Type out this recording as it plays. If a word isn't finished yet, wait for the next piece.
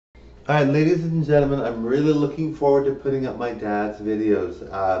Alright, ladies and gentlemen, I'm really looking forward to putting up my dad's videos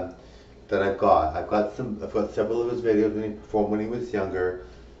that I've got. I've got several of his videos when he performed when he was younger.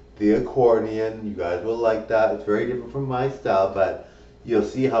 The accordion, you guys will like that. It's very different from my style, but you'll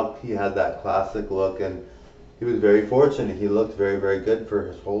see how he had that classic look, and he was very fortunate. He looked very, very good for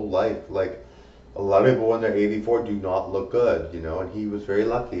his whole life. Like, a lot of people when they're 84 do not look good, and he was very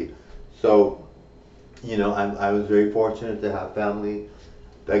lucky. So, I was very fortunate to have family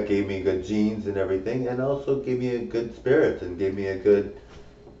that gave me good genes and everything, and also gave me a good spirit and gave me a good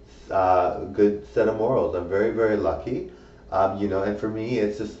set of morals. I'm very, very lucky, and for me,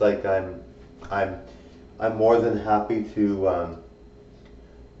 it's just like I'm, I'm more than happy to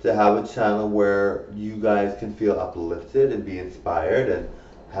have a channel where you guys can feel uplifted and be inspired and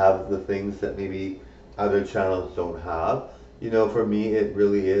have the things that maybe other channels don't have. For me, it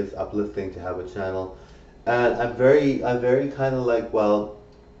really is uplifting to have a channel, and I'm very kind of like, well,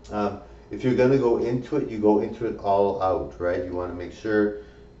 if you're going to go into it, you go into it all out, right? You want to make sure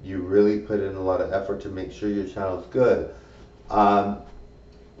you really put in a lot of effort to make sure your channel's good. Um,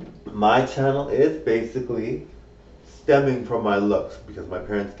 my channel is basically stemming from my looks because my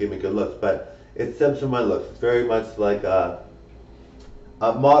parents gave me good looks, but it stems from my looks. It's very much like it's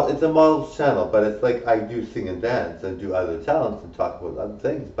a model's channel, but it's like I do sing and dance and do other talents and talk about other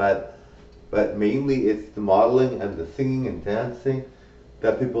things, but mainly it's the modeling and the singing and dancing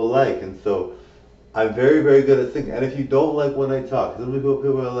that people like. And so I'm very, very good at singing. And if you don't like when I talk, some people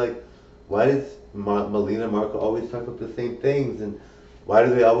are like, why does Melina Marco always talk about the same things? And why do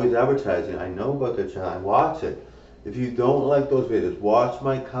they always advertise it? I know about their channel. I watch it. If you don't like those videos, watch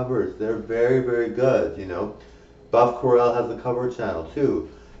my covers. They're very, very good. Buff Corel has a cover channel too.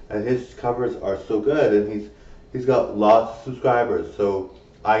 And his covers are so good. And he's got lots of subscribers. So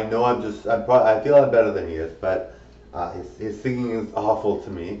I know I feel I'm better than he is, but his singing is awful to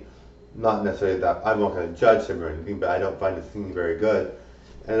me. Not necessarily that I'm not going to judge him or anything, but I don't find his singing very good.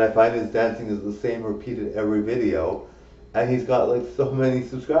 And I find his dancing is the same, repeated every video. And he's got like so many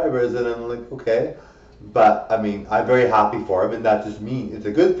subscribers, and I'm like, okay. But I mean, I'm very happy for him, and that just means it's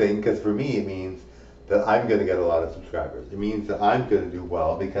a good thing because for me it means that I'm going to get a lot of subscribers. It means that I'm going to do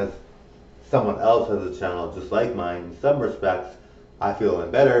well because someone else has a channel just like mine. In some respects, I feel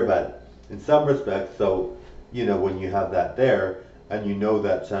I'm better, but in some respects, so when you have that there and you know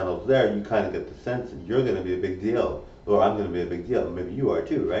that channel's there, you kind of get the sense that you're going to be a big deal, or I'm going to be a big deal. Maybe you are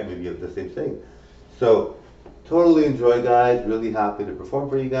too, right? Maybe you have the same thing. So, totally enjoy, guys. Really happy to perform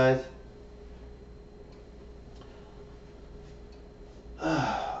for you guys.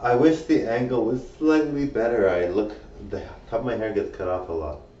 I wish the angle was slightly better. The top of my hair gets cut off a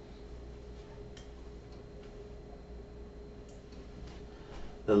lot.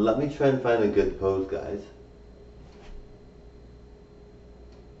 Now let me try and find a good pose, guys.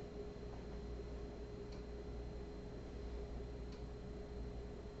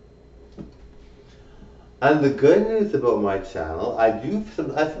 And the good news about my channel,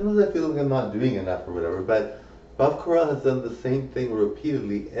 sometimes I feel like I'm not doing enough or whatever, but Bob Corral has done the same thing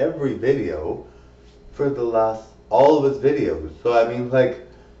repeatedly every video for all of his videos. So I mean, like,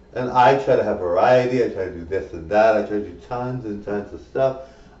 and I try to have variety, I try to do this and that, I try to do tons and tons of stuff.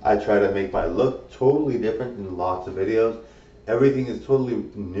 I try to make my look totally different in lots of videos. Everything is totally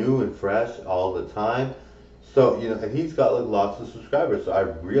new and fresh all the time. So, and he's got like lots of subscribers, so I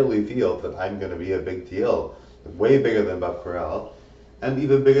really feel that I'm going to be a big deal, way bigger than Bob Corral, and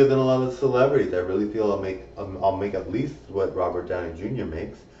even bigger than a lot of celebrities. I really feel I'll make at least what Robert Downey Jr.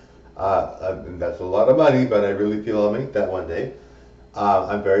 makes, and that's a lot of money, but I really feel I'll make that one day.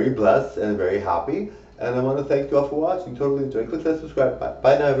 I'm very blessed and very happy, and I want to thank you all for watching. Totally enjoyed. Click that subscribe button.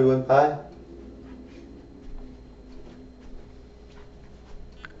 Bye now, everyone. Bye.